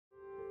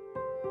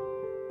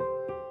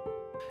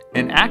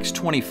In Acts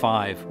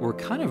 25, we're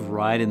kind of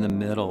right in the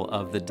middle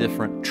of the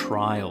different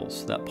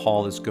trials that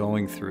Paul is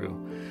going through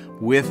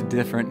with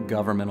different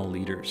governmental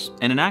leaders.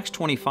 And in Acts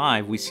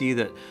 25, we see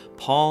that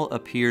Paul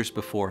appears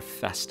before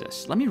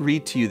Festus. Let me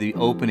read to you the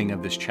opening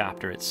of this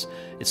chapter. It's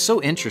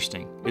so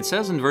interesting. It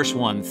says in verse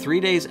 1, 3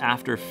 days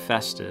after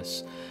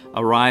Festus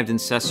arrived in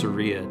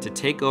Caesarea to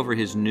take over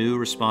his new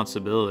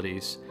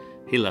responsibilities,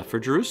 he left for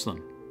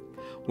Jerusalem,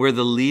 where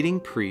the leading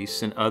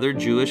priests and other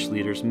Jewish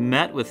leaders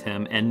met with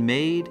him and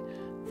made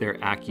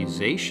their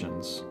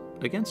accusations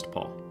against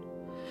Paul.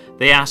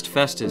 They asked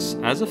Festus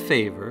as a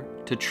favor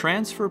to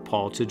transfer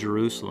Paul to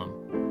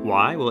Jerusalem.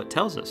 Why? Well, it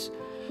tells us,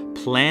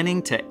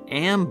 planning to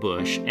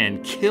ambush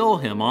and kill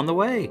him on the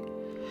way.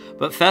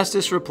 But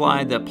Festus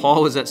replied that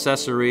Paul was at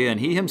Caesarea and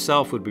he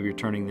himself would be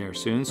returning there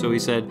soon. So he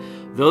said,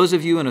 "Those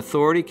of you in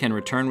authority can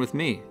return with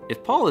me.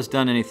 If Paul has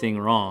done anything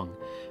wrong,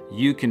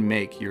 you can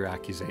make your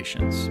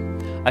accusations."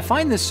 I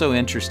find this so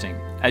interesting.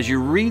 As you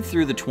read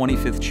through the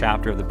 25th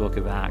chapter of the book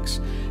of Acts,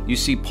 you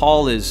see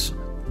Paul is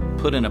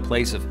put in a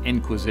place of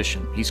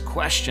inquisition. He's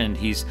questioned,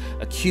 he's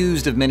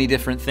accused of many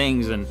different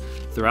things, and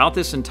throughout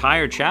this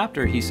entire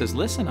chapter he says,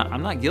 listen,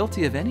 I'm not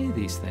guilty of any of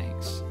these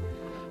things.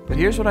 But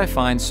here's what I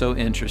find so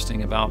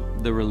interesting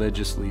about the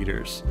religious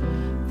leaders.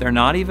 They're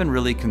not even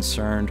really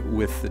concerned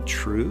with the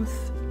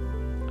truth.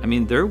 I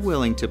mean, they're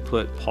willing to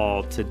put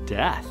Paul to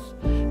death,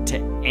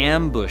 to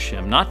ambush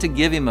him, not to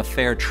give him a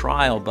fair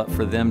trial, but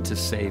for them to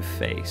save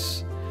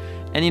face.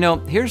 And you know,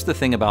 here's the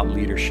thing about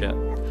leadership.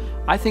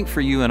 I think for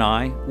you and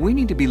I, we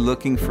need to be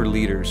looking for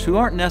leaders who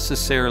aren't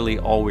necessarily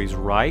always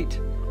right,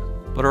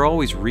 but are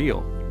always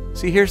real.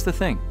 See, here's the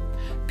thing.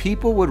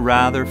 People would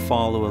rather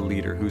follow a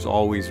leader who's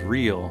always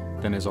real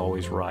than is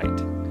always right.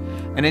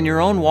 And in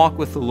your own walk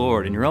with the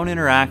Lord, in your own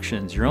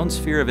interactions, your own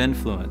sphere of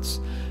influence,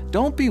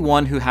 don't be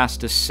one who has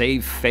to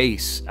save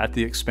face at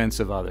the expense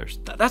of others.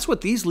 That's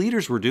what these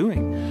leaders were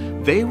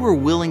doing. They were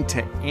willing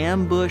to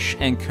ambush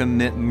and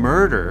commit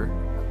murder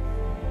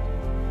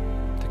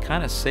to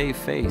kind of save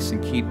face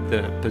and keep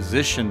the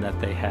position that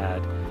they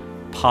had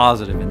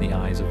positive in the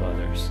eyes of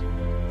others.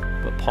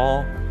 But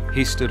Paul,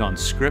 he stood on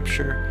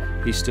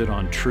Scripture, he stood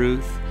on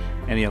truth,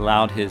 and he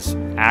allowed his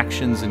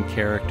actions and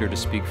character to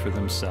speak for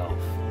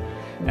themselves.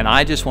 And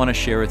I just want to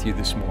share with you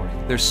this morning,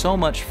 there's so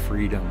much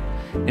freedom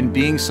in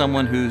being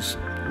someone who's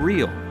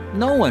real.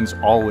 No one's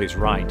always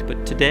right,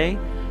 but today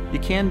you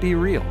can be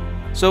real.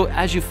 So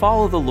as you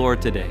follow the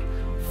Lord today,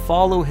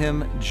 follow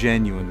him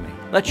genuinely.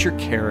 Let your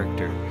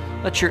character,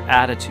 let your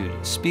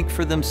attitude speak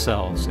for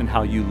themselves in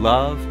how you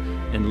love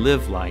and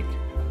live like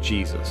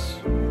Jesus.